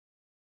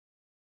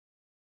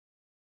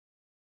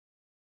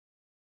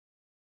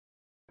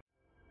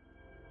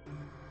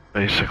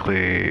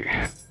basically,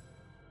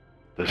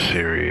 this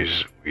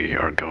series we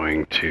are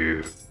going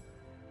to,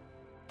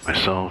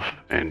 myself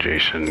and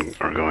Jason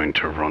are going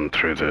to run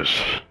through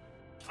this.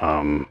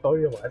 Oh,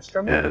 you're live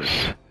streaming?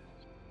 As,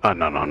 no,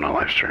 not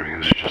live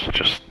streaming. It's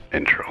just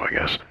intro, I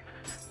guess.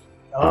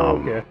 Oh,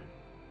 okay.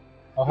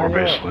 We're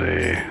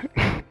basically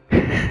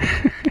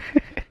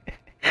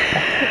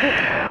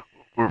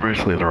we're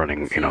basically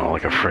running, you know,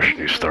 like a fresh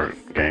new start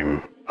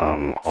game.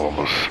 All of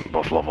us,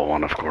 both level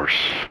 1, of course.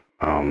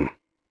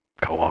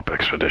 Co-op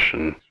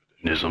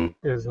expeditionism.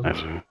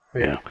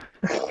 Yeah.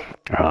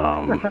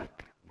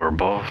 We're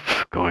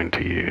both going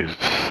to use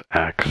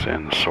axe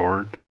and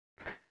sword,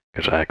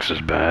 because axe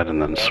is bad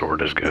and then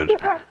sword is good.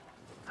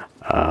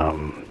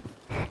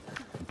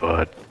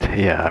 But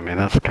yeah, I mean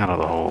that's kind of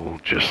the whole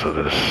gist of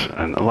this,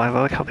 and I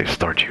like how they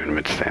start you in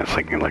mid stance,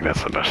 thinking like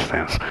that's the best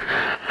stance.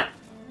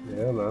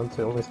 Yeah, man, it's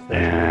the only stance.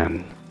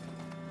 And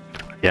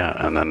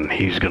yeah, and then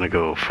he's gonna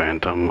go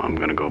phantom, I'm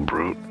gonna go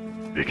brute,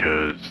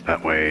 because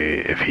that way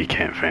if he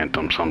can't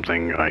phantom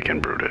something, I can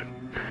brute it.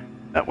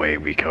 That way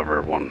we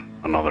cover one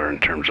another in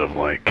terms of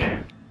like,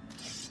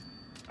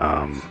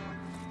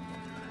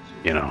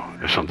 you know,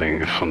 if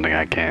something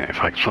I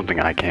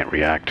can't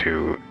react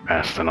to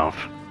fast enough.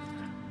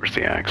 Where's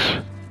the axe?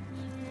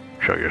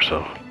 Show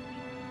yourself.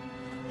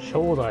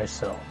 Show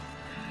thyself.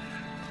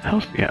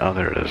 Yeah, oh,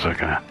 there it is.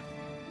 Okay.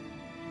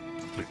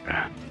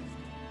 Okay.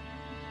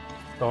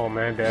 Oh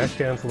man, dash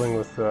canceling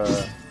without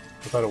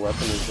a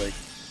weapon is like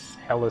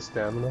hella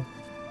stamina.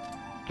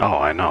 Oh,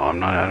 I know. I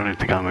don't even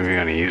think I'm even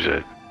gonna use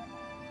it.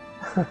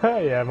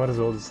 Yeah, I might as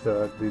well just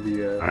do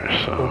the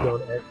Alright, so.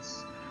 hold down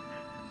X.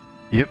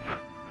 Yep.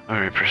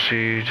 Alright,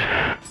 proceed.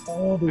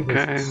 Oh,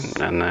 okay,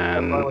 and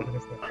then.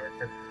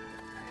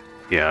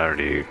 Yeah, I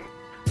already.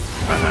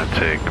 I'm gonna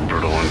take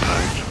brutal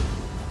impact.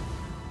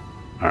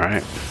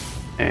 Alright.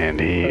 And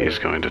he is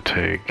going to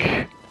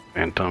take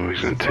phantom.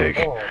 He's gonna take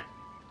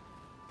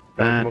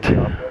that.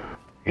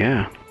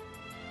 Yeah.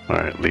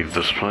 Alright, leave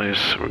this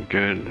place. We're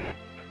good.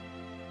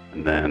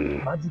 And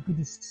then.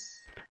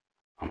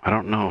 I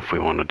don't know if we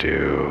want to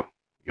do.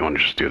 You want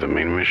to just do the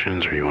main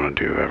missions, or you want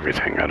to do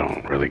everything? I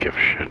don't really give a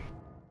shit.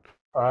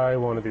 I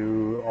want to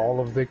do all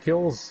of the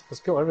kills. Let's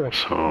kill everything.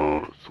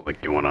 So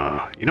like, you want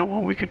to. You know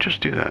what? We could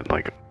just do that.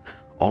 Like,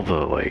 all the,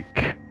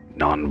 like,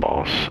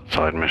 non-boss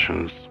side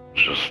missions,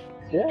 just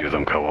do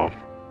them co-op.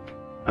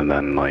 And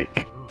then,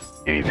 like,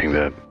 anything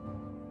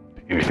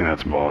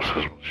that's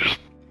bosses, just,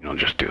 you know,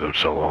 just do them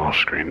solo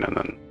off-screen and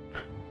then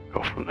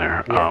go from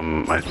there.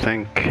 Yeah. I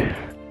think.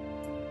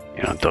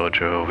 You know,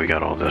 dojo, we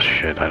got all this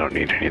shit. I don't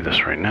need any of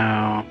this right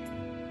now.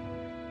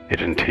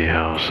 Hidden tea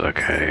house,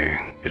 okay.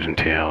 Hidden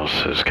tea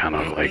house is kind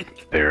of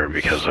like there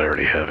because I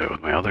already have it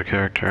with my other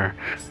character.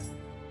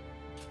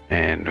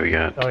 And we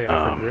got,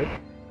 grit?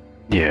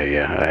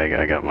 Yeah,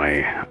 I got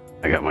my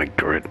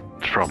grit.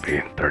 It's probably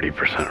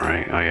 30%,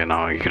 right? Oh yeah,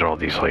 no, you get all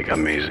these like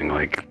amazing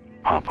like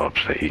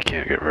pop-ups that you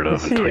can't get rid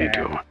of until you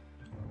do them.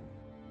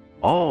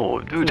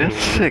 Oh, dude, that's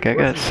sick. I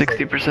got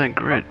 60%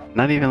 grit.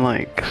 Not even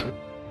like.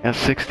 Yeah,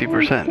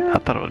 60%. I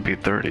thought it would be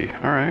 30.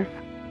 Alright.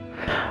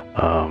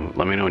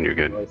 Let me know when you're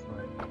good.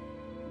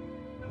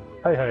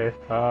 Hey,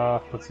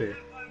 let's see.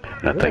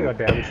 I think I got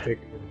damage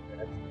taken.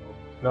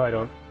 No, I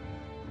don't.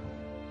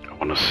 I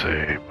want to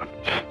say, but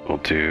we'll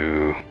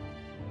do.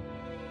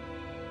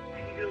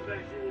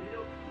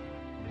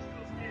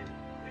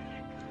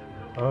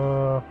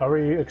 Are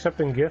we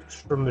accepting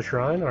gifts from the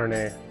shrine or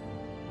nay?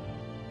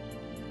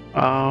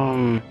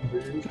 Not.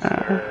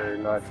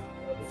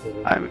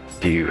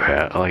 Do you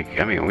have, like,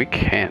 I mean, we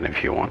can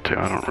if you want to.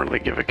 I don't really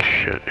give a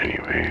shit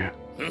anyway.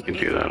 You can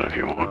do that if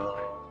you want.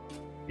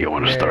 You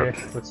want to start?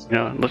 You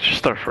know, let's just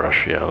start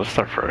fresh. Yeah, let's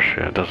start fresh.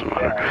 Yeah, it doesn't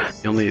matter.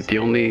 The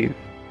only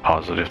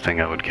positive thing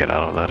I would get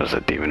out of that is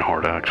a demon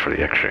horde axe for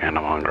the extra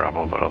animon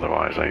grapple, but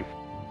otherwise I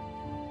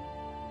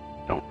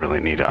don't really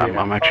need it.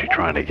 I'm actually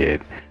trying to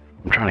get.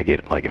 I'm trying to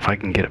get, like, if I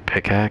can get a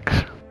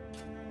pickaxe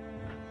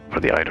for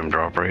the item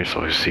drop rate,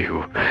 so I see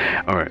who.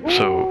 All right,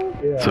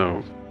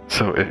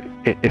 So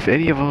if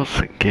any of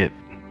us get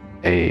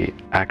a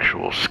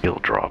actual skill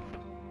drop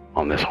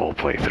on this whole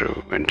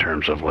playthrough in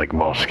terms of like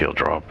boss skill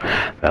drop,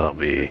 that'll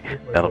be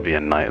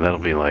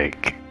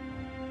like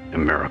a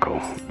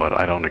miracle. But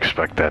I don't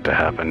expect that to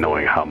happen,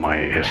 knowing how my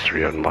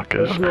history and luck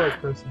is.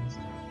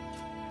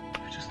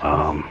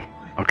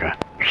 Okay.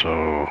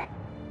 So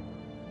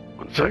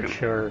 1 second.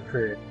 Sure,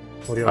 create.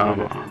 What do you want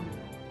to do?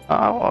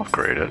 I'll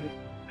upgrade it.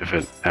 If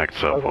it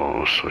acts up,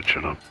 I'll switch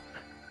it up.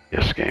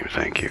 Yes, game,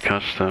 thank you.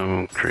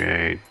 Custom,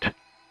 create.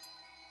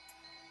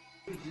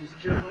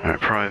 Alright,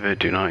 private,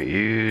 do not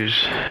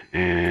use.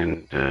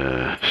 And,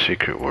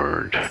 secret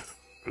word.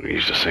 We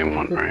use the same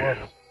one, right?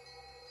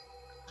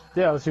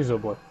 Yeah, let's use oh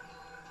boy.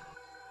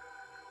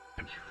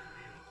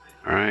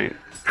 Alright,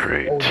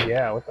 create. Oh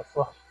yeah, what the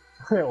fuck?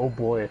 Oh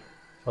boy.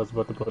 I was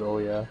about to put oh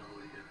yeah.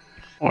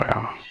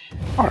 Wow.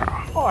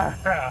 Oh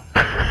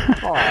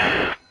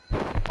yeah.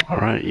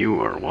 Alright, you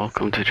are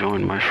welcome to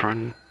join, my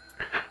friend.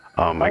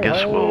 I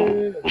guess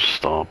we'll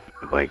stop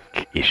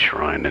like each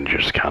shrine and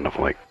just kind of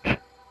like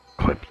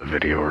clip the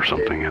video or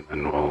something, and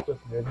then we'll...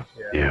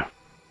 Yeah.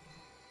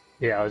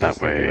 Yeah, I was just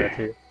thinking that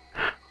too.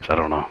 I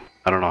don't know.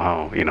 I don't know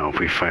how, you know, if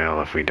we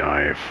fail, if we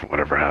die, if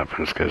whatever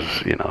happens,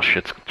 because, you know,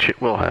 shit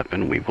will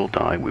happen. We will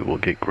die, we will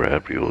get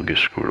grabbed, we will get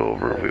screwed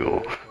over,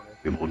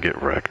 we will get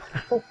wrecked.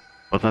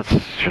 But that's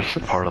just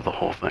part of the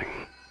whole thing.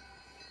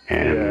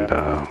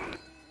 And,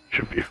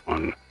 should be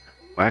fun.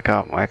 Whack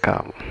up, whack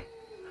up.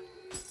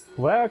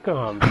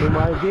 Welcome to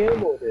my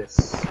game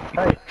modus.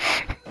 Hi.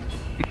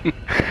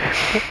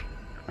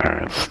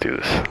 Alright, let's do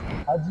this.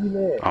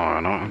 Oh,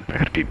 no, I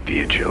gotta be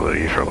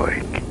agility for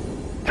like,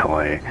 till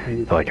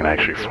I can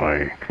actually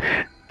fight,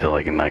 till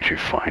I can actually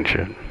find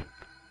shit.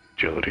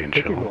 Agility and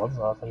chill. Take your gloves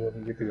off and you'll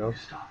be good to go.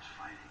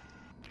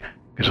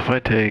 Because if I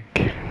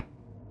take,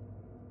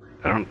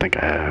 I don't think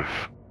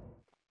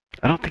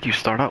you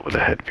start out with a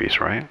headpiece,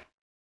 right?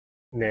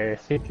 Nah,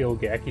 think you'll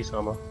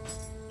Gaki-sama.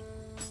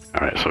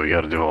 Alright, so we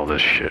gotta do all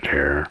this shit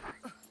here.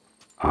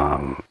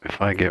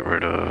 If I get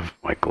rid of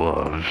my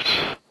gloves,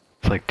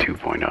 it's like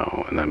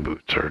 2.0, and then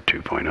boots are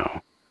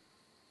 2.0.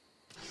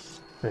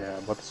 Yeah,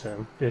 about the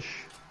same.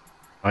 Ish.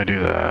 If I do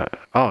that,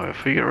 oh,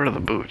 if we get rid of the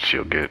boots,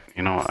 you'll get,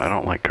 you know, I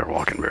don't like her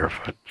walking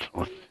barefoot, so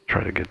let's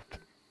try to get...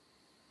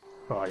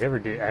 Oh, you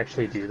ever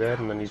actually do that,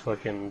 and then you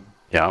fucking...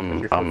 Yeah,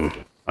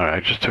 alright, I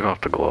just took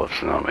off the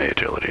gloves, and I'm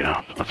agility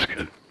now, so that's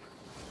good.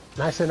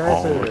 Nice.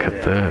 Oh, look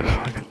at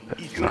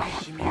this, you know.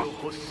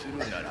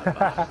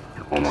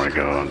 Oh my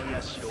god.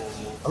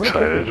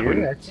 Excited.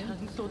 We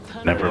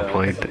never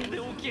played.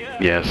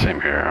 Yeah, same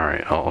here.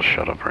 Alright, I'll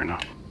shut up right now.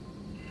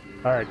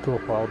 Alright,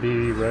 cool. I'll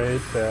be right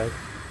back.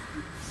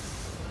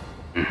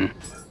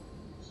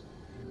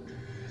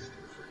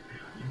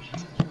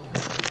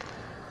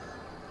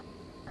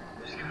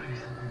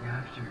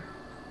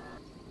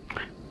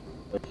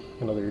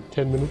 Another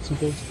 10 minutes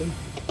until it's done?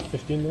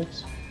 15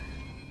 minutes?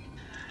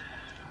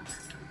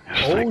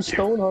 Yes, oh,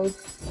 Stoneheart!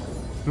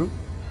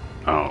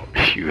 Oh,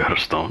 you got a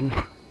stone?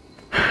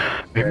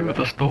 Maybe with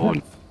a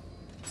stone.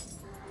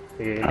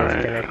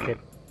 Alright.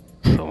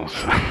 So,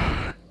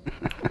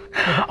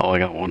 oh, I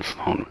got one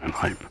stone, man.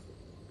 Hype.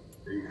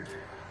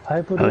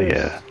 Oh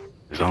yeah.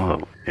 It's on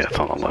the, it's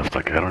on the left.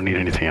 Like, I don't need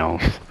anything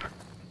else.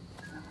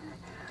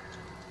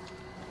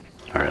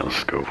 Alright,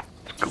 let's go.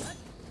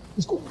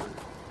 Let's go.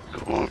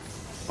 Go on.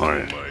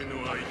 Alright.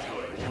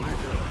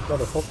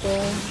 Got a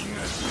football?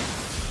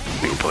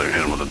 You can play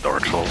hit him with the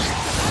Dark Souls.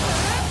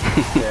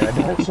 Yeah,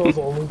 Dark Souls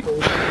only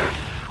plays.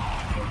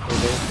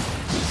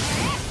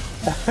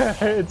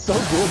 It's so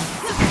good.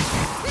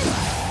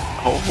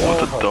 Oh,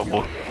 with a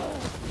double.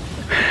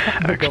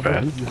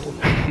 X-Bad.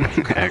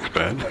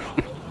 X-Bad.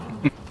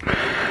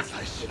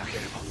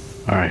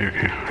 Alright,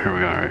 here we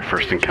go. Alright,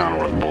 first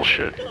encounter with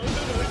bullshit.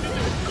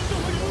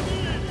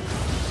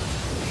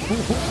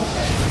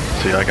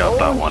 See, I got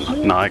that one.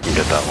 No, I can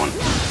get that one.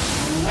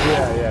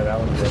 Yeah, that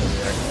one's good.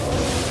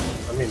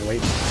 I mean,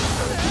 wait.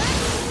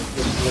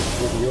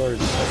 With yours.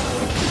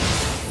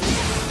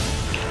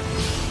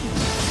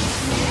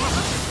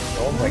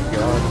 Oh my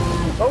god.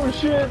 Oh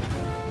shit!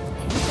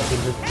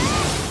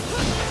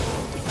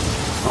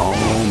 Oh,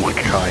 my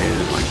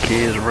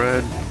key is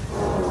red.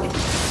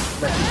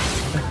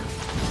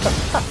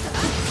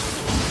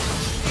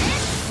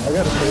 I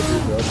gotta save you,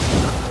 bro.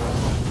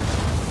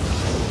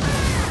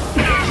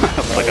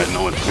 It's like I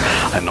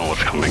know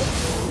what's coming.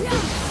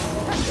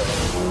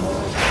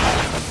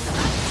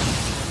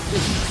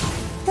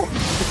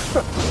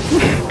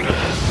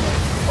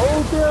 Oh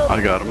damn! I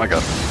got him.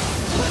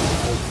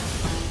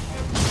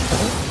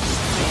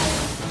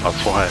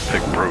 That's why I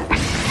picked Brute.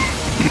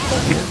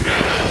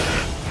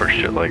 For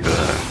shit like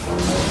that.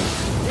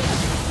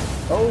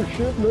 Oh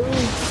shit,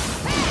 move!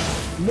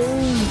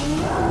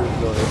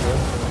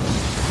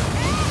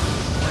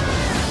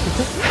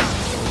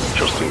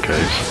 Just in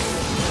case.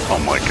 Oh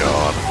my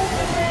god.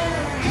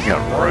 He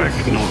got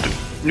wrecked.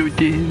 No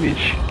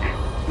damage.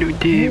 No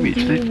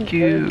damage. Let's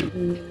go.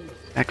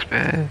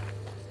 X-Bad.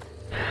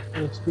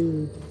 Let's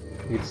do.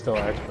 You can still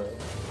X-Bad.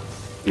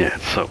 Yeah,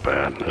 it's so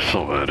bad. It's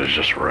so bad. It's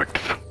just wrecked.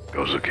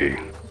 Gozuki.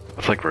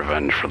 It's like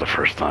revenge for the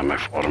first time I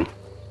fought him.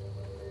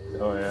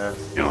 Oh yeah.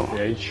 You know,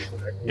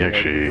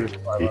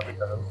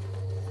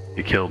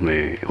 he killed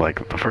me,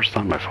 like, the first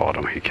time I fought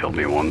him, he killed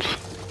me once,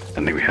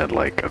 and then we had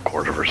like a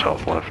quarter of his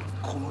health left.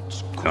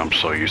 And I'm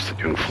so used to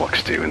doing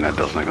flux to you, and that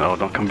doesn't, oh,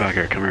 don't come back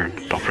here, come here,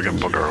 don't forget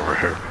Booger over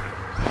here.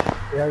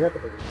 Yeah, I got the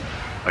Booger.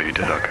 Oh, you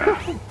did? Okay.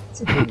 It's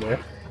a good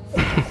man.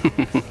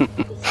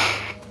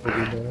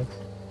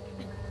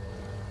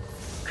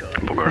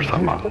 Booger's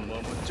that man.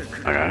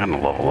 Okay, I'm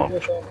gonna level up.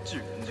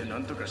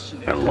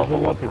 I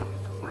level up real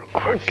quick.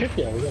 Oh shit,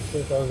 yeah, we got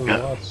 4,000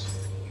 watts.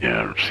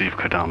 Yeah, receive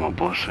Kodama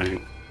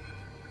blessing.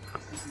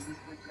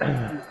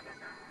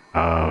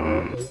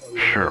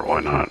 Sure, why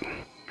not?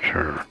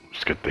 Sure,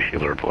 let's get the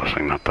healer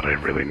blessing, not that I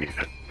really need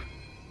it.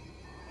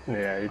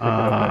 Yeah, you pick it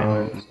up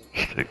anyways.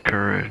 Stick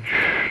courage,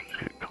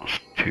 stick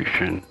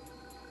constitution.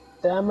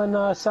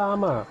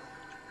 Stamina-sama!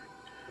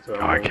 Oh,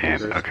 I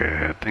can't,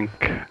 okay, I think...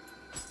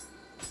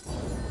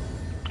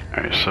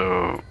 Alright,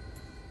 so...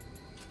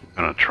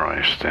 I'm gonna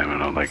try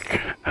stamina,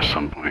 like, at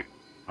some point.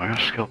 I got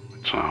skill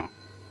points now.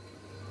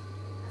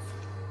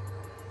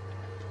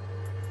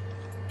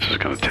 This is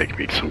gonna take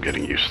me some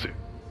getting used to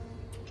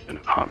in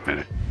a hot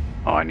minute.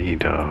 Oh, I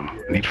need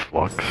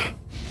flux.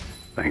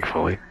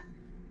 Thankfully,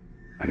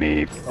 I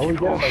need. Oh, we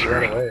get like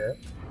right away, eh?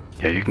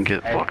 Yeah, you can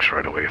get flux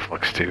right away.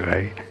 Flux 2,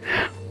 hey.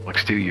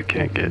 Flux 2 you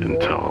can't get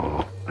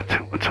until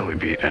we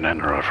beat an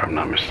Ender, if I'm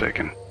not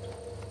mistaken.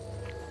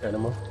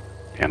 Animal.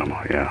 Animal,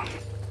 yeah.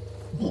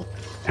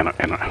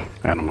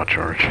 Animal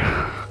charge.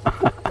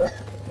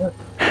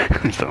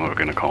 That's what we're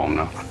gonna call him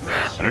now.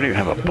 I don't even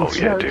have a bow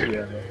yet, dude.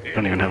 I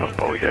don't even have a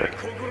bow yet.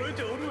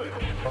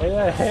 Oh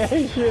yeah,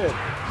 hey shit!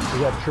 We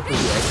got triple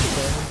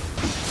reaction.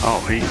 Oh,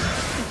 he.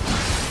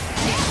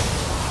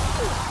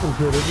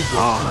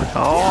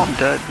 Oh, I'm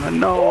dead.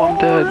 No, I'm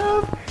dead.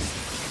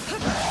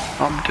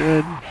 I'm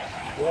dead.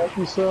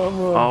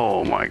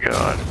 Oh my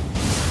god.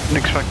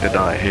 Didn't expect to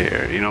die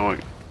here. You know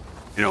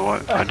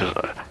what? I just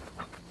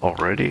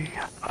already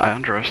I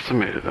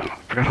underestimated them. I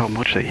forgot how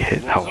much they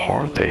hit, how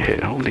hard they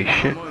hit. Holy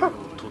shit.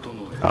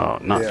 Oh,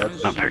 not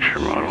picture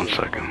mode. 1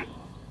 second.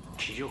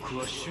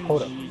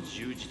 Hold up.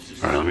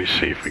 Alright, let me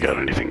see if we got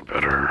anything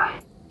better.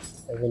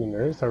 Have any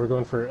nerves? Are we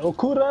going for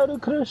Okuraru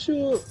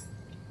Crusher?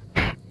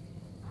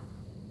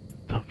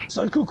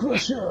 Psycho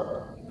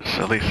Crusher!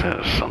 Silly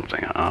says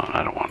something. Oh,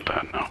 I don't want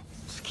that, no.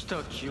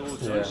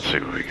 Yeah. Let's see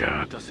what we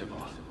got.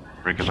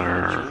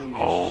 Regular,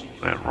 all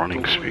that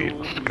running speed.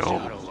 Let's go.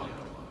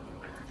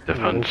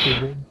 Defense.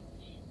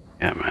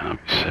 Yeah, man,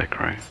 that'd be sick,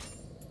 right?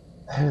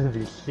 That'd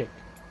be sick.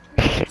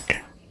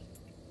 Sick.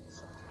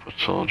 Foot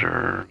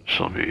soldier.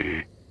 This'll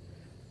be.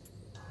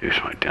 Use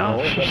my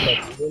dowses.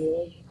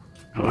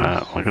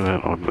 Look at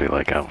that ugly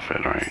like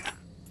outfit, right?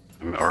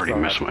 I already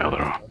missed my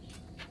other one.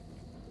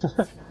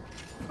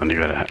 And you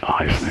got a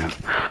high stance.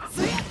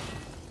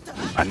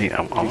 I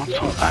want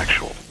some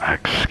actual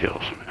axe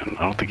skills, man.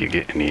 I don't think you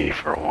get any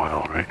for a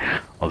while, right?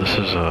 Oh, this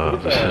is.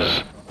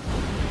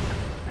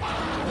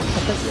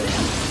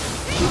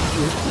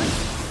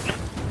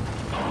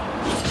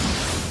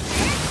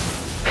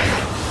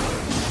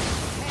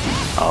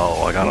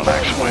 Oh, I got an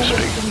axe when I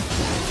speak.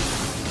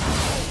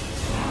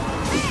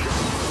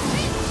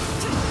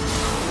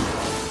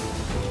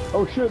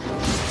 Oh shit!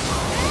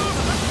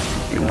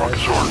 You can block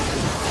his horn.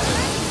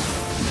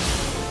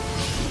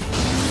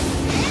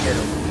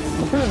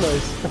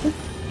 Nice.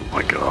 Oh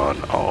my god.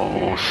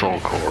 Oh, soul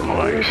core,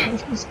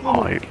 nice.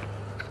 Alright,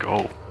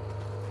 go.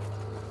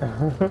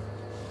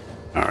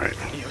 Alright.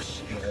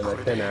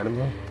 10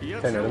 animal.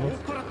 10 animal.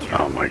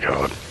 Oh my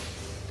god.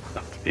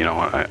 You know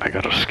what? I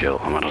got a skill.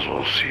 I might as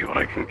well see what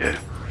I can get.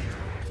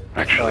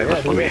 Actually,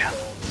 let me.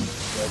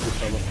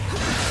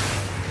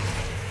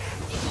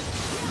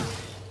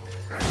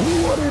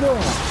 What are you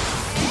doing?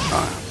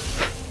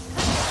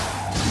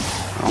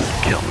 Don't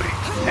kill me,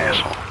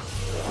 asshole.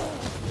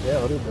 Yeah,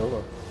 what are you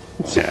doing?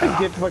 Yeah.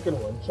 Get fucking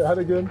one shot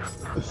again.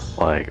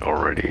 Like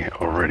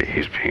already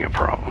he's being a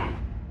problem.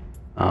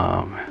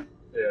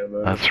 Yeah,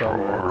 man. That's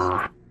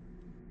for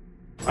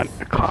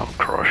Cloud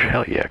Crush.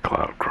 Hell yeah,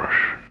 Cloud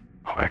Crush.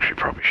 Oh, actually,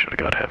 probably should have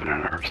got Heaven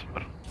and Earth,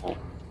 but we'll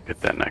get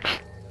that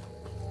next.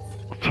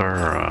 What's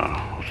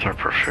our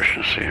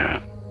proficiency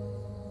at?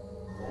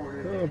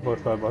 About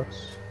 $5.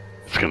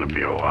 It's gonna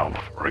be a while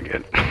before I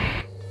get.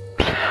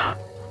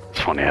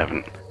 It's funny,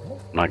 I'm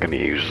not gonna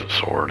use the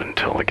sword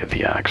until I get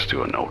the axe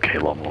to an okay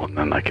level, and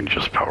then I can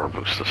just power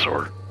boost the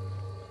sword.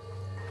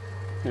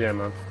 Yeah,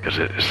 man. Because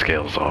it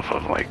scales off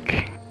of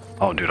like.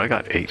 Oh, dude, I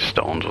got 8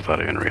 stones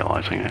without even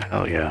realizing it.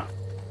 Hell yeah.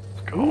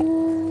 Let's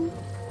go.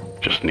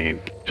 Just need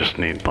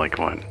like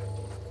what?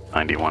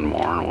 91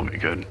 more and we'll be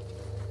good.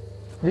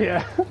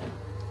 Yeah.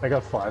 I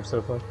got 5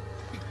 so far.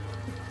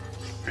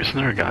 Isn't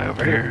there a guy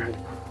over here?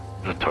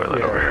 There's a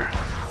toilet over here.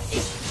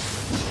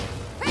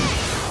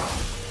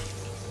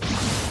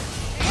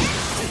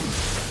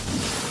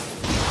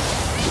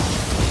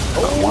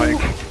 Oh my.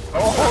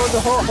 Oh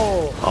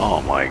no!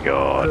 Oh my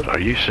god. Are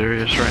you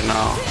serious right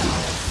now?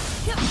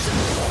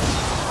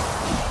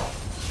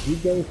 You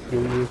guys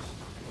serious?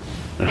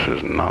 This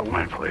is not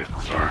my place,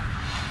 sorry.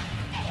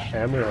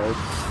 Emerald.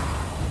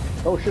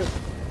 Oh shit.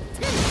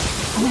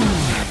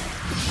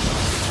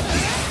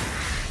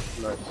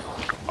 Nice.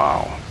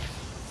 Wow.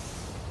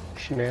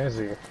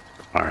 Snazzy.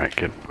 Alright,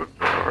 get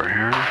over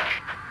here.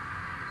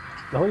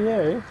 Oh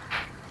yeah.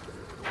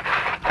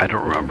 I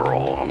don't remember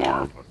all of them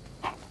are,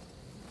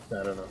 but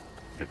I don't know.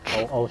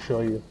 it's I'll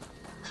show you.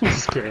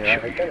 Just kidding.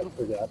 I kind of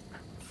forgot.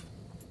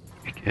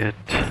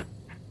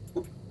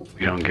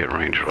 we don't get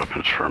ranged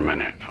weapons for a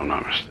minute, if I'm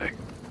not mistaken.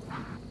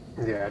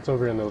 Yeah, it's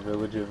over in the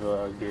village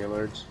of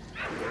Gaylords.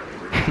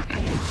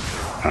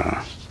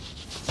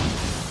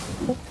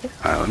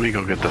 Alright, let me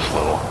go get this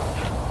little.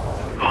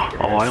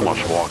 Oh, I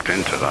almost walked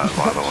into that,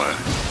 by the way.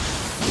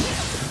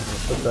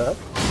 What's that?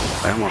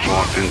 I almost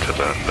walked into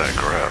that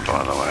grab,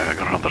 by the way. I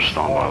got another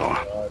stone, by the way.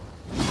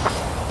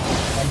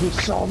 I'd be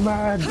so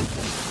mad.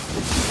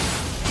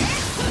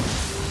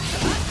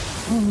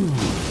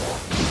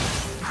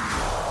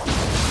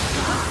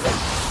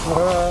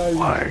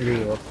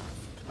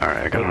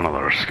 Alright, I got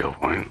another skill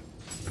point,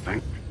 I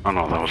think. Oh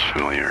no, that was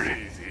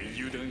familiarity.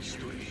 Is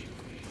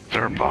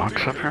there a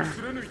box up here?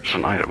 There's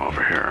an item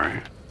over here,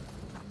 right?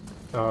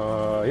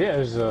 Yeah,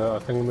 there's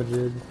a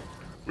thingamajig.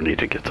 We need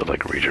to get to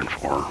like region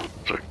 4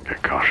 to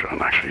get Kasha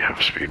and actually have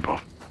a speed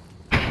buff.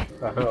 I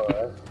know,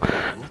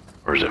 right?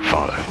 Or is it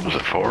 5? Was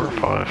it 4 or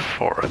 5?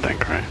 4, I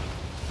think, right?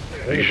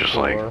 You just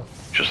like,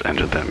 just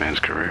ended that man's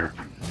career.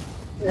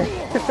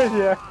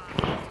 Yeah.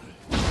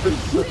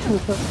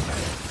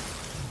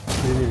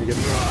 You need to get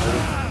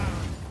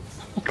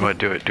Go ahead,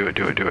 do it, do it,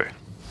 do it, do it.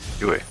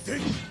 Do it.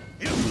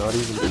 not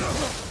even.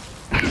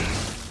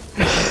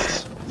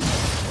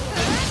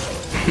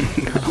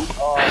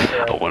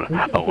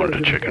 I wanted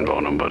to chicken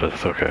bone him, but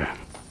it's okay.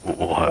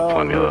 We'll have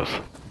plenty of those.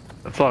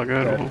 That's all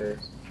good.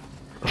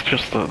 That's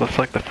just that's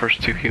like the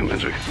first 2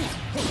 humans we. Yeah.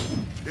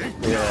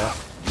 Yeah,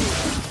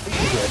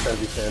 that'd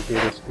be fancy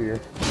spear.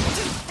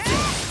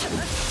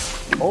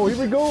 Oh, here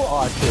we go!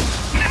 Oh shit.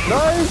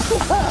 Nice!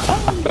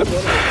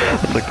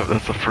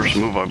 that's the first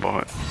move I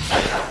bought.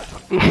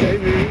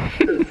 Maybe.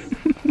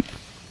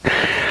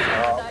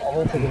 I'm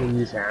also gonna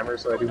use hammer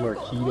so I do more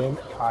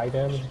high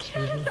damage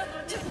explosion.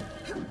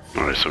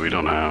 Alright, so we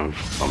don't have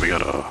we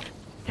got a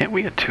can't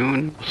we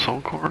attune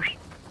soul cores?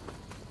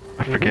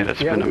 I forget,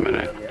 it's been a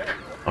minute.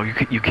 Oh,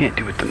 you can't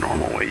do it the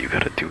normal way, you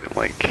gotta do it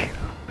like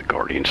the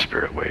Guardian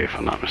Spirit way if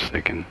I'm not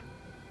mistaken.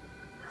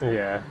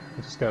 Yeah,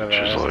 it's just kind of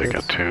just like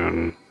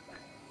attune.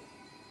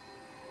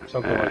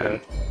 Something like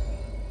that.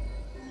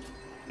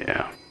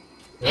 Yeah.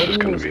 This is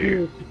gonna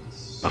be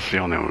that's the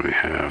only one we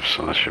have,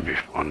 so that should be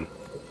fun.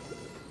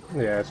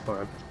 Yeah, it's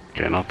fine.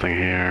 Okay, nothing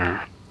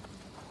here.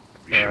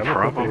 We should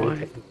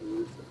probably.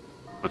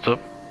 What's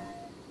up?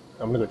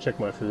 I'm gonna go check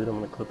my food. I'm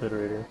gonna clip it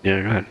right here.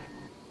 Yeah, go ahead.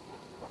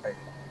 Okay.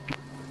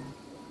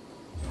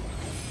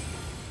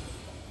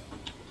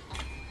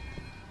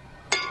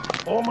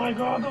 Oh my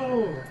god!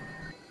 Oh!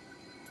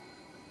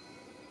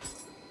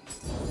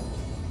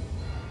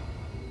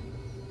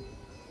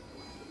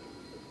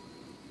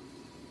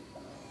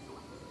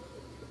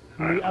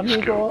 Alright,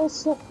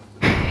 let's go.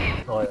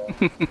 Oh yeah.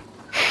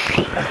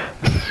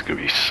 This is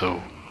gonna be so.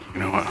 You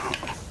know what?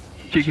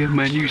 You get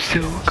my new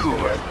soul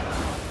core.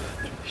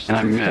 And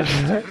I missed.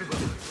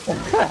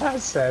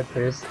 Sad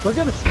face. Look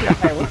at this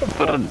guy. What the fuck?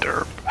 What a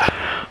derp.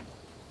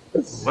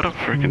 What a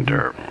freaking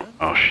derp.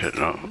 Oh shit,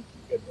 no.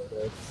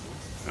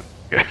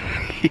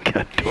 He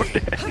got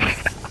DoorDash.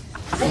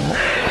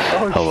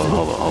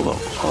 Hold on.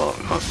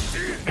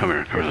 Come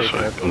here, this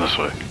way. Come this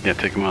way. Yeah,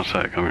 take him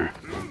outside. Come here.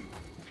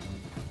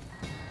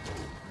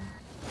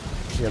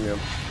 Yum.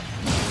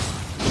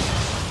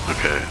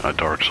 Okay, a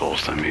Dark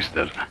Souls time. He's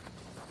dead.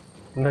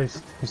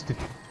 Nice. He's dead.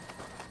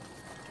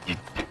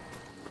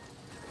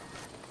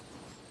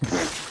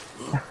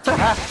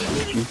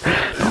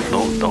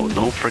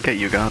 Don't forget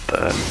you got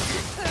that.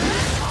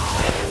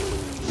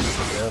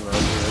 Yeah, man,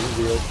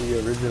 the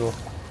original.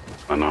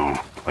 I know.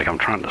 Like, I'm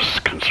trying to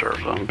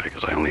conserve them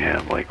because I only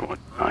have like what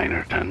 9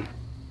 or 10.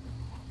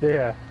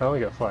 Yeah, I only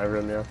got 5 of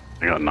them now.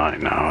 I got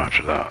 9 now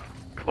after that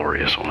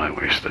glorious one I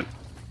wasted.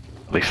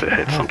 At least it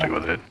hit something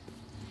with it.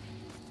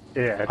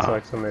 Yeah, it's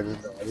like something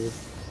that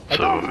just died.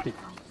 So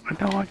I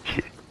know I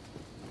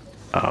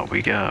can't.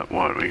 We got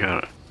what? We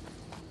got.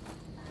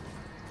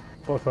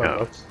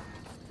 $5.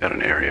 Got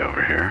an area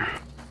over here.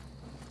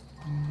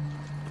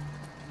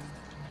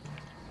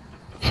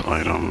 This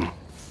item.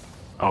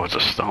 Oh, it's a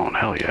stone.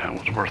 Hell yeah, it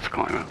was worth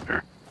climbing up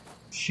here.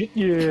 Shit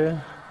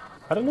yeah.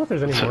 I don't know if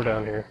there's any more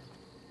down here.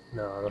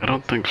 No, I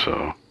don't think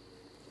so.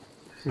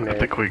 Maybe. I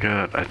think we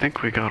got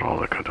all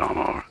the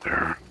Kodama over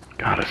there.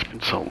 God, it's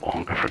been so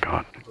long, I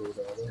forgot.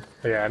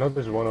 Yeah, I know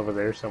there's one over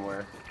there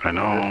somewhere. I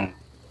know.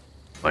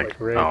 Like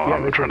right,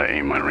 I'm trying to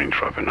aim my range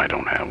weapon, I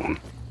don't have one.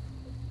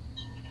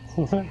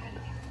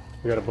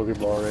 We got a boogie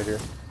ball right here.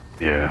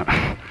 Yeah.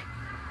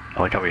 I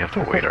like how we have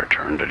to wait our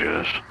turn to do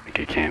this. Like,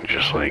 you can't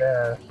just, like,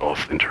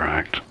 both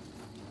interact.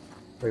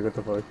 Wait, what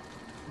the fuck?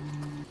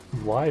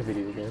 Why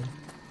video game?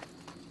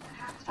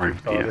 Or,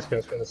 Oh, yeah. this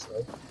guy's gonna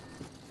snipe.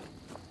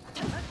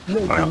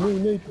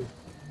 Naked.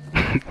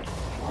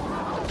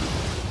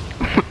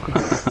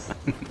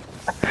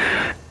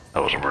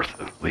 That was worth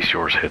it. At least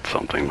yours hit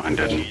something, mine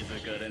didn't.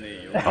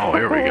 Oh,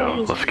 here we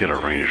go. Let's get a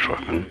ranged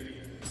weapon.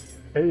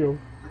 Hey yo.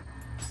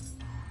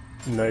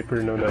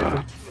 Sniper, no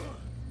sniper.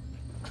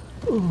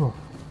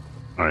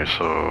 Alright,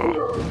 so...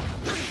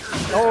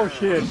 Oh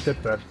shit,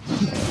 shit that.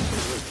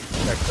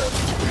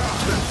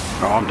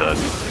 Oh, I'm dead.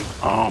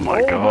 Oh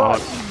my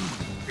god.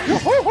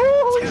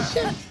 Holy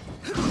shit!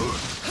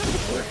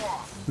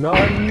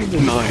 Nice!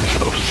 Nice,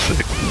 that was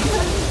sick.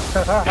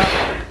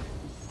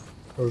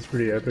 That was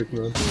pretty epic,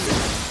 man.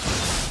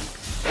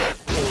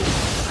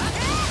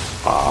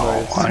 Wow,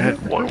 Nice. I had,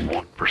 what,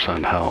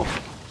 1% health.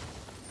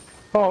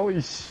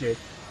 Holy shit.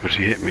 Because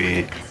he hit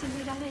me...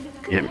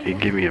 He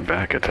gave me a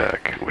back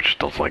attack, which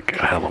does like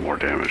a hell of more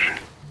damage.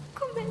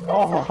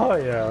 Oh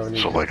yeah, when you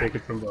So, just like... take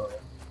it from behind.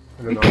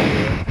 And then all the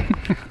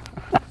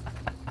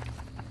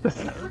way.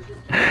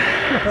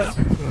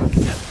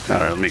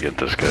 Alright, let me get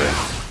this guy.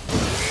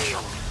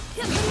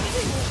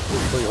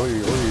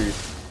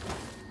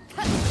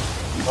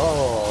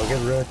 Oh,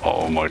 get rid.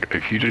 Oh my god,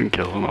 if you didn't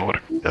kill him, I would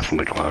have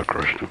definitely cloud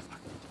crushed him.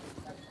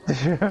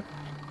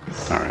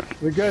 Alright.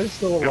 The guy's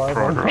still Good alive.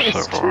 progress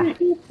so far.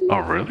 Oh,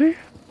 really?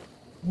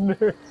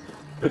 Nerd.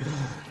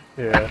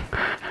 Yeah.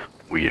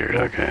 Weird,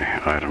 okay.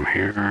 Item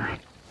here.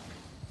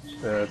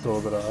 Yeah, it's a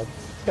little bit odd.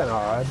 It's kinda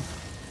odd.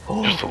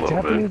 Just a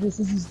little Japanese,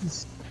 bit.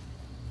 This.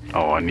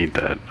 Oh, I need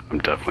that. I'm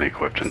definitely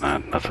equipped in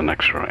that. That's an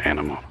extra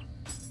animal.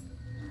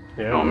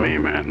 Yeah, Oh, me,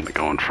 man.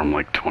 Going from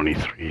like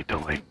 23 to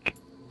like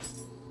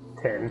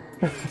 10.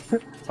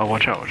 Oh,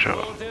 watch out, watch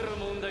out.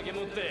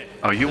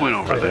 Oh, you went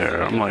over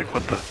there. I'm like,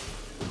 what the?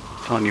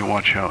 Telling you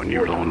watch out, and you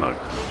were the one that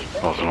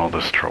causing all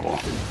this trouble.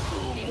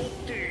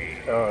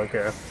 Oh,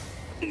 okay.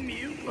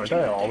 Aren't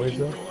I always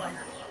though?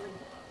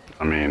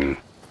 I mean,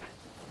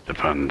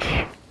 depends.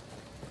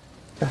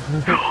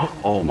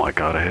 Oh my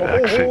god, I hit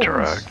X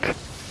interact.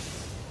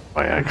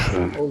 By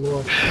accident. Oh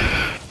lord.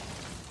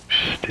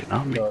 Did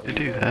not mean to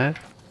do that.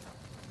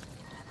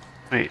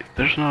 Wait,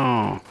 there's no...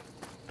 I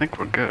think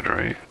we're good,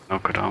 right? No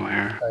Kodama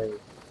here.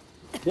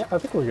 Yeah, I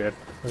think we're good.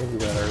 I think we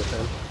got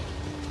everything.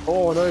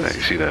 Oh, nice. Hey,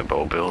 you see that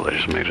bow build? I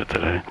just made it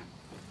today.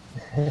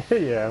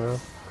 Yeah, man.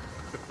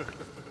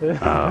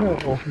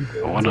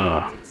 What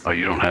oh,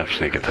 you don't have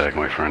sneak attack,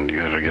 my friend. You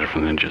gotta get it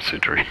from the ninjutsu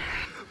tree.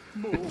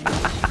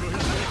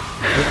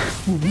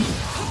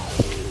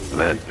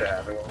 That...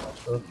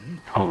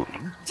 Oh.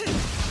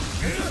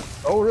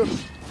 Oh, rip.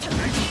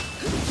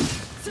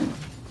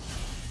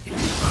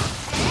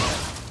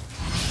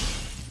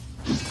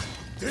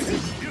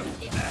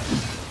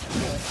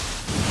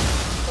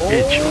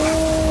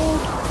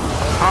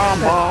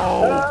 Combo!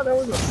 Ah, that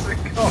was a sick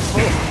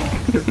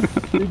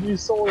combo. Did you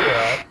saw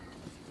that?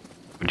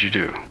 What'd you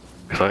do?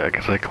 I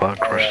guess I cloud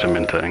crushed him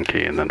into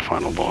Enki and then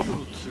final blow.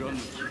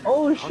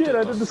 Oh shit,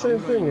 I did the same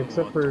thing,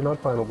 except for not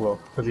final blow,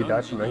 because he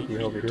died from Enki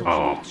over here.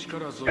 Oh,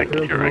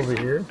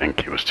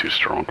 Enki was too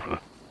strong for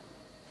that.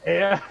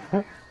 Yeah.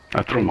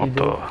 I threw him up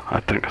the,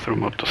 I think I threw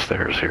him up the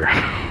stairs here.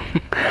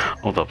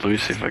 Hold up, let me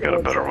see if I got a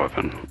better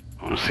weapon.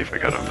 I want to see if I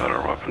got a better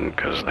weapon,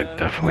 because I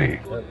definitely...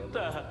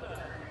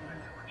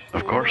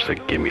 Of course they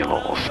give me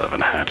level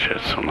 7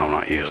 hatchets, so I'm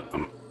not using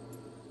them.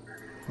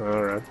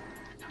 Alright.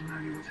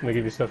 They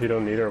give you stuff you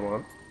don't need or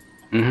want.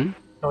 Mm-hmm.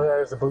 Oh yeah,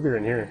 there's a booger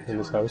in here, in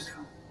this house.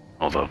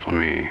 Hold up, let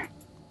me...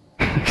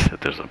 He said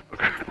there's a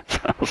booger in this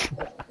house.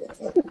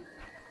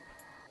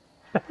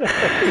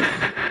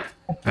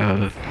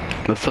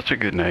 That's such a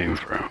good name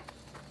for him.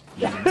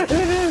 It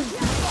is!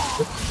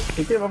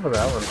 He came up with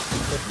that one.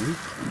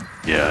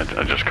 Yeah,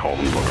 I just called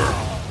him booger.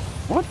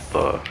 What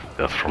the?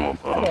 Death from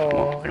above.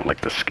 Oh. I like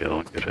the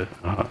skill, get it?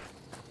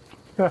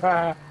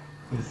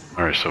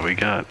 Alright, so we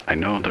got... I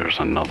know there's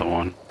another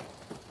one.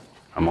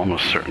 I'm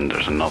almost certain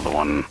there's another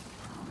one.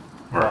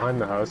 Behind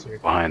the house here.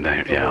 Behind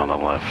the... Yeah, on the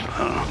left.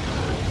 On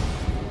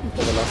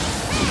the left.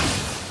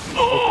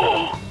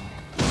 Oh!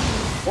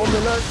 On the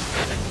left!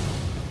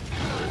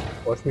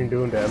 Watch me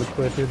doing damage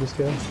play through this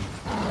guy.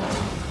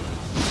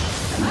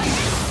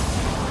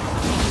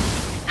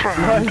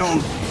 Nice.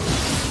 Don't...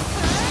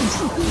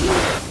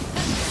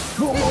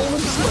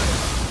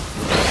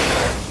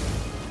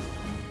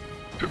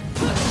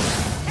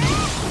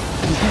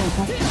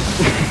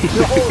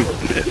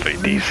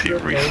 FADC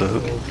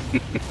reset.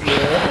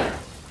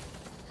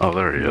 Oh,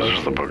 there he is,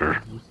 there's the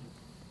booger.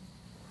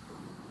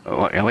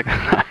 Oh,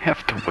 I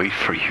have to wait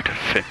for you to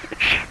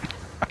finish.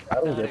 I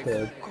don't get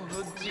that.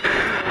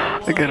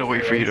 I gotta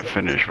wait for you to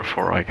finish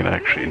before I can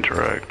actually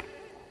interact.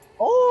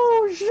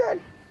 Oh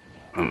shit!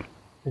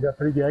 We got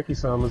 3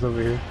 Gaki-samas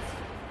over here.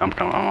 I'm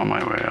on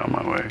my way, on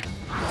my way.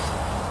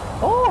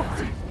 Oh!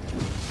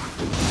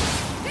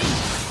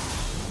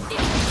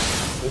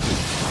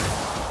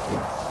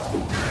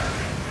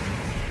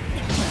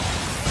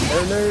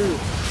 Oh no!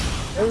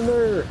 Oh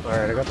no!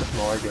 Alright, I got the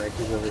smaller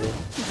Gakis over here.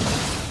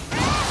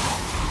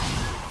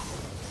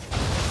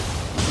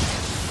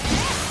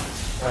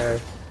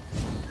 Alright.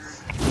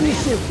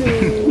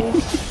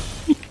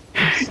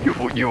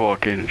 You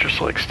walk in and just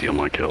like steal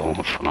my kill,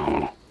 that's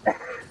phenomenal.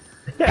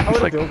 Yeah, I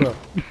would've like... killed him.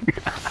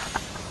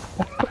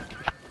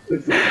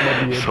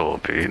 So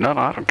OP. No,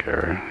 I don't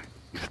care.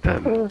 He's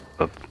dead.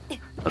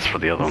 That's for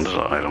the other one. There's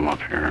an item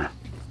up here.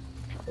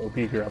 OP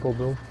grapple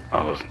build?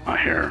 Oh, it's not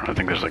here. I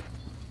think there's like...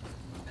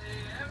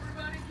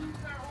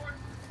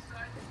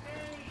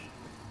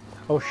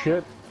 Oh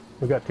shit.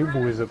 We got 2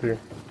 boys up here.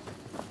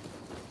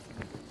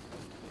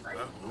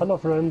 Hello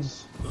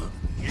friends.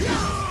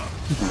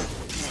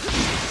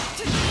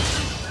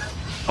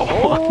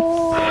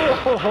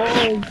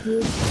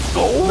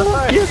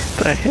 Oh, nice.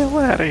 Get the hell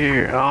out of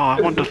here! Oh, I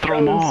wanted to throw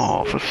him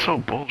off. That's so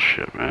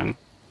bullshit, man.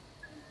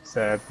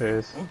 Sad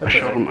face. I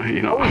showed him,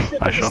 you know,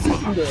 I showed him.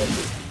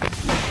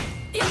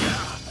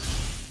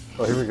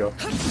 Oh, here we go.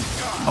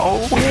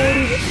 Oh!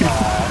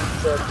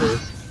 Sad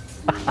face.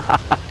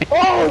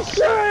 Oh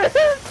shit!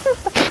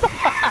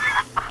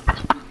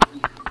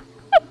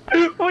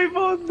 We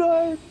both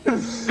died!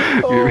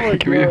 Oh my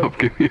give me up,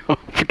 give me up,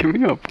 give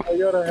me up. I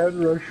got a head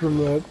rush from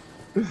that.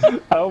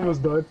 I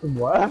almost died from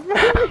laughing.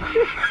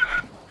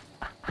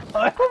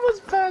 I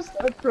almost passed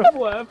I'm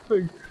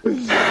laughing.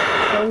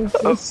 That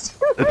was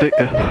so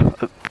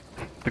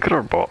Look at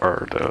our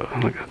bar,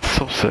 look, it's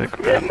so sick,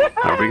 man.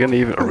 Are we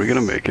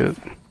gonna make it?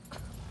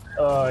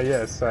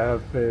 Yes, I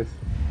have faith.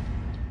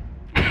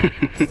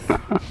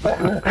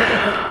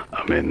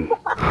 I mean,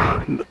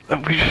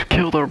 we just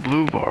killed our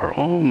blue bar.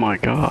 Oh my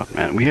god,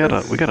 man. We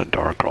got a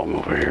dark room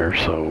over here,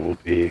 so we'll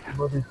be.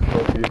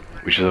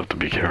 We just have to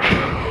be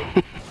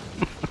careful.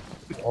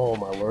 Oh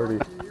my lordy.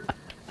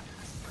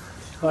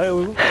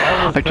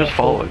 I just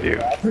followed you.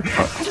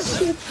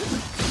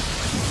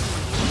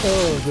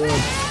 Oh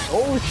god.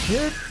 Oh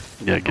shit!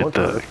 Yeah, get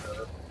the.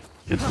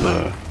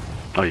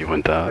 Oh, you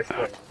went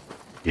that?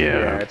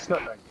 Yeah, it's not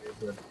that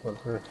good, but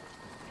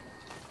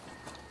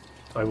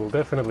I will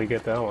definitely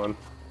get that one.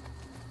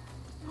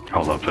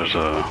 Hold up, there's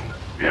a.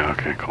 Yeah,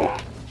 okay, cool.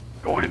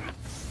 Go in.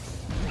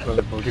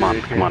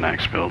 Come on,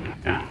 axe build.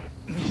 Yeah.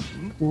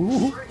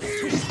 Ooh.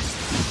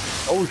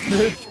 Oh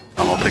shit!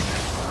 I'll take.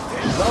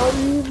 Not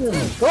even!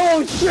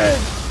 Oh shit!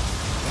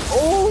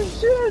 Oh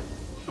shit!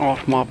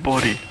 Off my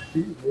buddy.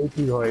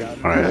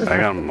 Alright,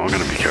 I'm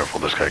gonna be careful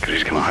with this guy because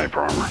he's gonna hyper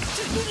armor.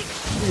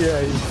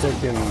 Yeah, he's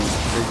taking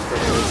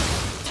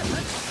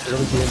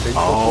big.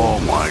 Oh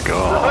my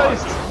god.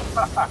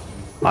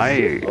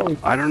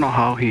 I don't know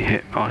how he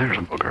hit. Oh, here's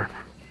a booger.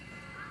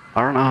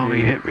 I don't know how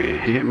he hit me.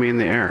 He hit me in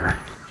the air.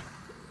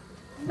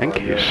 In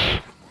case.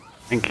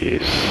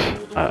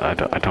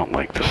 I don't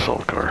like the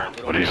soul core,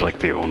 but he's like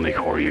the only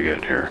core you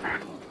get here.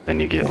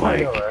 Then you get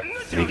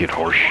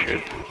horse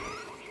shit.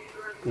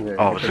 Yeah,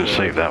 Oh, I was gonna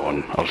save that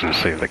one. I was gonna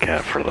save the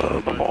cat for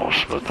the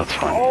boss, but that's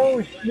fine.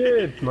 Oh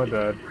shit! My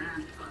bad.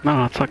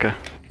 No, it's okay.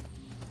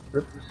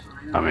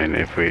 I mean,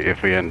 if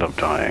we end up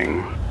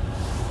dying,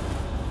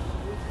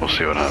 we'll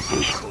see what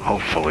happens.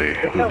 Hopefully,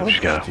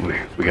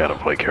 we gotta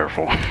play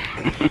careful.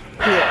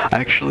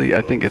 Actually,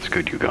 I think it's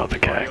good you got the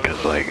cat,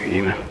 cause like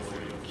you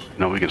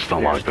know we can still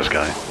lock this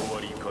guy.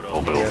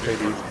 We'll build. Yeah,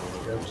 maybe.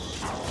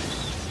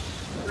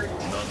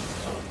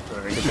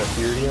 Get that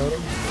fury on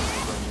him.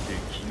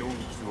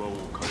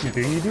 Do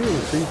you do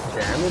increased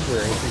damage or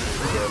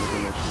increased damage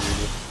in this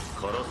fury?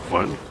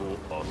 What?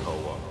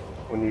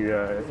 When you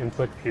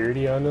inflict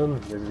purity on them,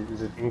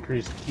 is it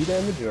increased key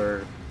damage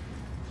or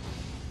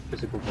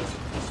physical damage?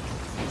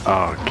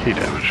 Key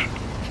damage.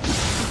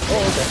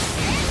 Oh, okay.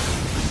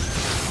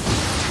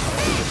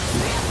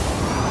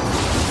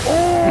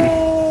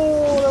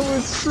 Oh, that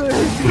was sick!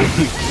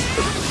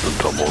 The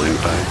double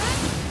impact.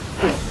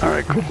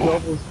 Alright,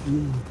 cool.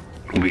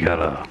 We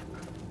gotta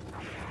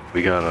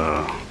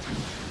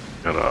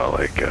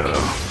like,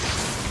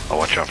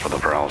 watch out for the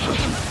paralysis.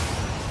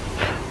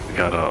 We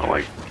gotta,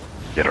 like,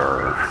 get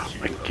our,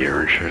 like,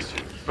 gear and shit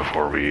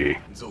before we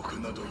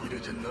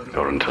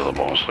go into the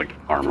boss, like,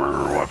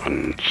 armor,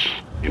 weapons,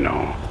 you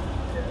know,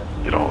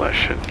 get all that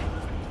shit.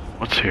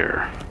 What's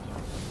here?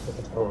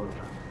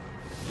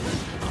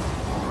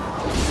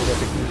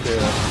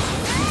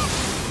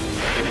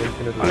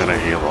 I gotta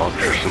heal up,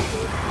 Tristan.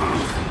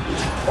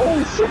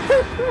 Oh shit!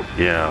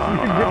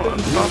 Yeah,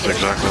 that's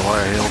exactly why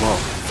I healed up.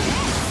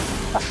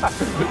 You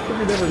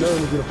never know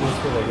when you're gonna pull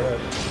shit like that.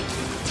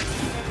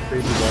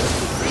 Crazy guy.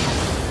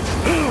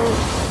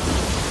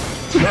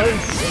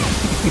 Nice!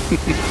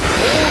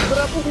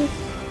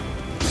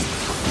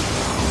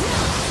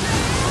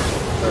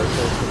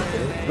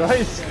 Oh,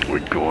 nice! We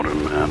got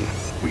him, man.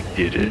 We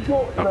did it.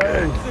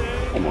 Okay.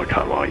 Oh my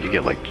god, wow, you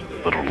get like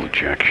little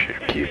jack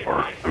shit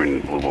keeper. I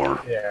mean, blue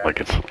bar. Yeah. Like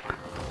it's.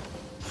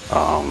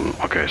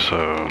 Okay,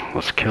 so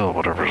let's kill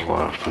whatever's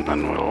left and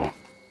then we'll.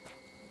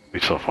 Be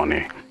so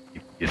funny.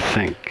 You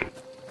think.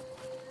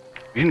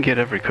 We didn't get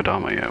every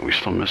Kodama yet, we're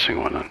still missing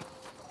one.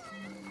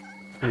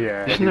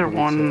 Yeah. Isn't there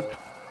one?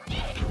 I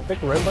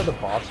think right by the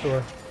boss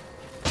door.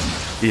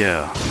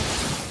 Yeah.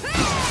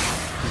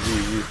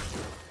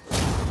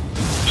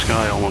 This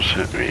guy almost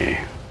hit me.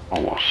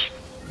 Almost.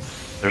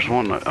 There's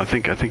one, I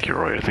think you're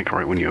right. I think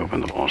right when you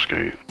open the boss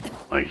gate,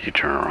 like you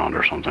turn around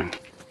or something.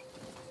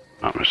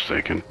 Not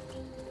mistaken.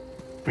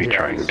 We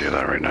try and do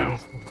that right now.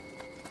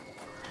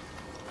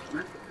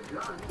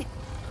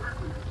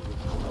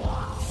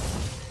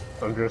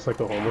 I'm dressed like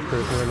a homeless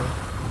person right now.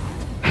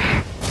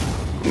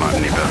 Not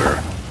any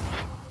better.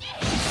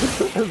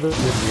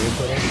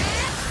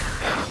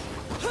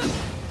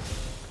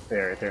 Yeah,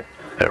 right there.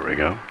 There we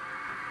go.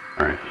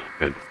 Alright,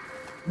 good.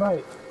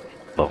 Right.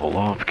 Level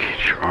up,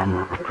 get your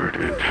armor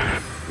upgraded.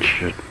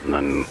 Shit, and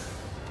then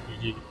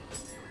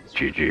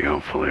GG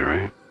hopefully,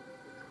 right?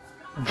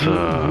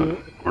 So,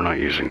 we're not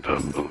using the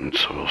boon,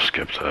 so we'll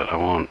skip that. I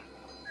want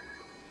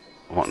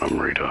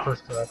Emery to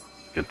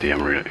get the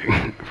Emery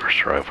first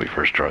try. If we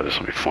first try, this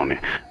will be funny.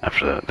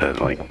 After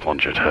that like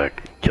plunge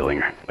attack,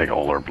 killing like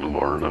all our blue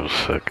bar, that was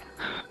sick.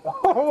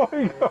 Oh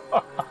my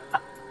god!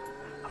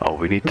 Oh,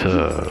 we need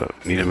to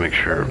make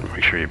sure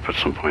you put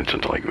some points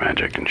into like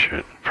magic and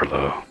shit for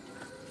the.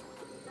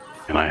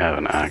 And I have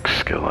an axe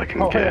skill I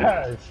can get.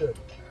 Yeah, shit.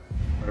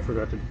 I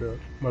forgot to do that.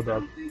 My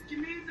bad.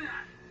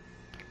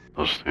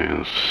 Those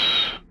things.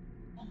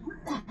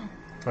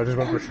 I just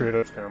went for straight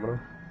up stamina.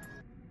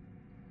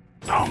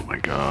 Oh my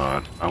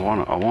god, I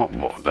want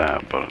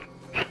that, but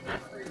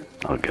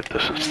I'll get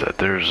this instead.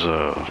 There's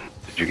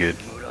did you get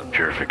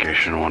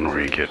purification one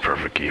where you get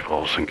perfect key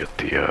pulse and get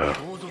the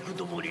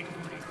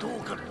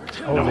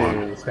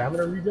the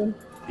stamina regen?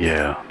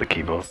 Yeah, the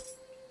key buff.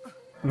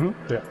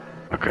 Yeah.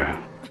 Okay.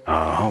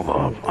 Hold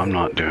up. I'm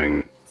not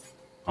doing.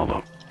 Hold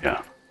up.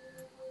 Yeah.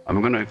 I'm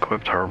gonna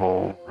equip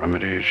Herbal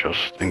Remedy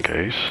just in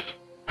case.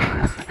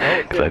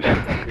 Because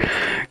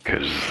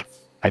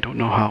I don't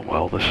know how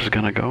well this is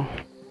gonna go.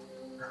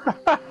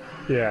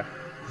 Yeah.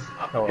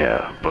 Oh, well.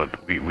 Yeah, but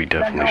we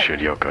definitely should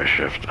yokai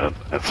shift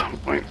at some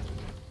point.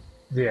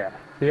 Yeah.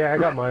 Yeah, I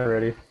got mine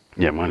ready.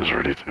 Yeah, mine is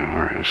ready too.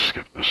 Alright, let's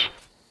skip this.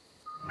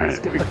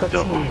 Alright, we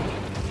double.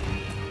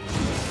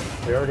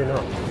 We already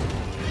know.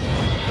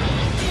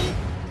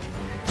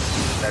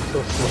 That's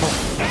so slow.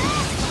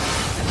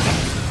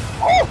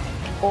 Oh!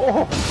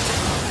 Oh!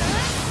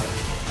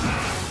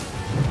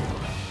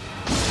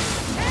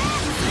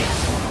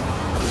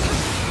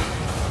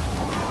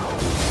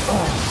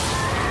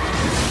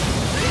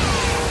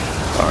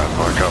 Alright,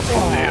 mark up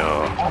on the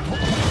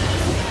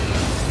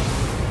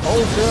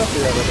Oh, crap!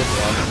 Yeah, that is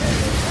wrong.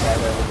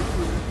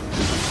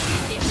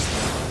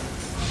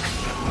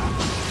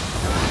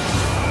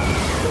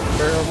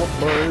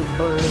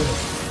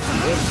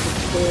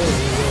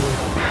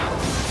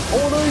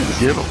 Oh, nice!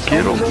 Get him,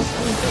 get him!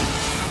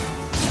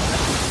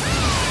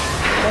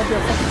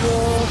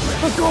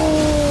 Let's go!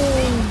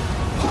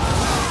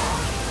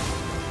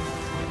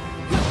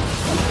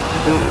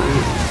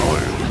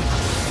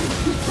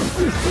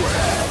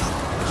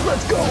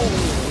 Let's go!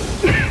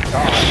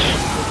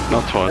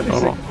 That's fine.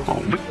 Oh,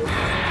 we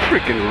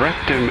freaking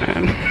wrecked him,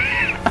 man.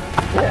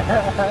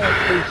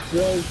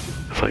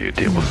 That's how you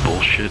deal with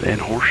bullshit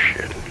and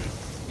horseshit.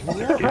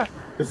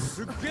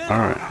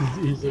 Alright.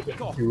 He's like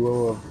a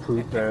duo of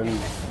poop and...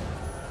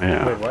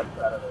 Yeah. Wait, what?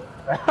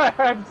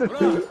 I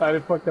don't know. I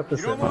fucked up the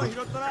sentence.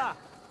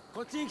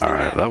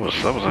 Alright, that was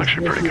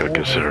actually pretty good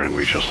considering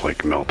we just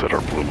like melted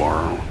our blue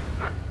bar.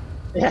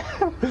 Yeah.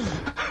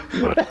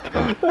 But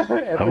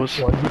that was...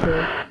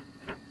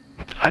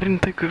 I didn't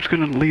think it was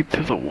gonna lead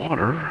to the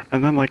water,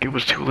 and then like it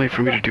was too late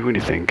for me to do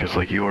anything because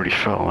like you already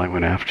fell. I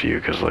went after you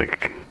because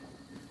like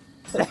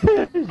I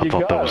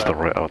thought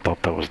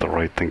that was the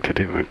right thing to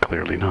do, and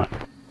clearly not.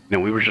 You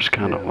know, we were just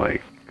kind of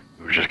like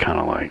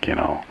you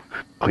know,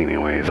 cleaning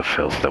away the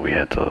filth that we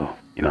had to,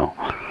 you know,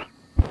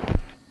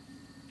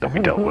 that we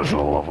dealt with at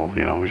the level.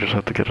 You know, we just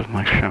had to get a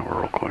nice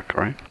shower real quick,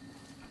 right?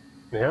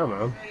 Yeah,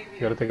 man. You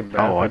gotta take a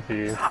bath after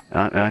you.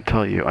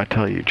 I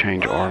tell you,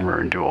 change armor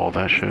and do all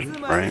that shit,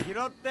 right?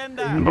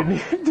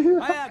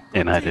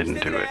 And I didn't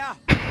do it.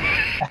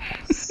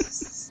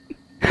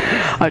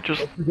 I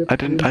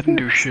didn't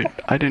do shit.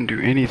 I didn't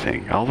do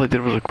anything. All I did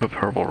was equip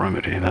Herbal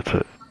Remedy, and that's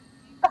it.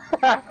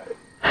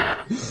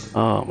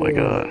 Oh my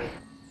god.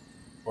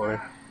 Boy.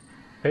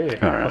 Hey,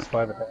 Alright.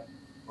 +5 attack.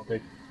 I'll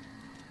take.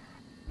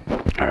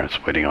 Alright, it's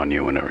waiting on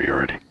you whenever you're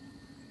ready.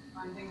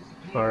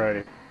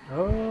 Alrighty.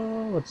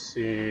 Oh, let's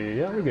see.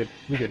 Yeah, we're good.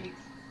 We're good.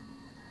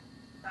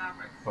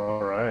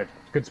 Alright.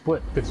 Good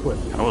split. Good split.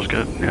 That was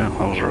good. Yeah,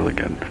 that was really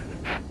good.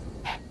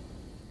 I'm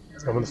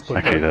gonna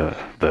split. Actually,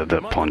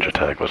 the plunge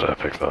attack was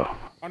epic, though.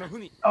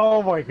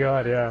 Oh my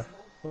god, yeah.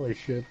 Holy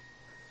shit.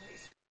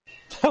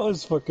 That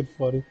was fucking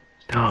funny.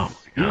 Oh my god.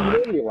 You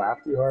know when you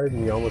laugh too hard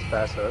and you almost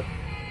pass out?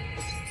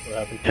 What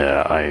happened?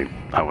 Yeah,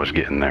 I was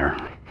getting there.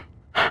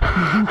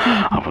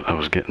 I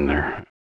was getting there.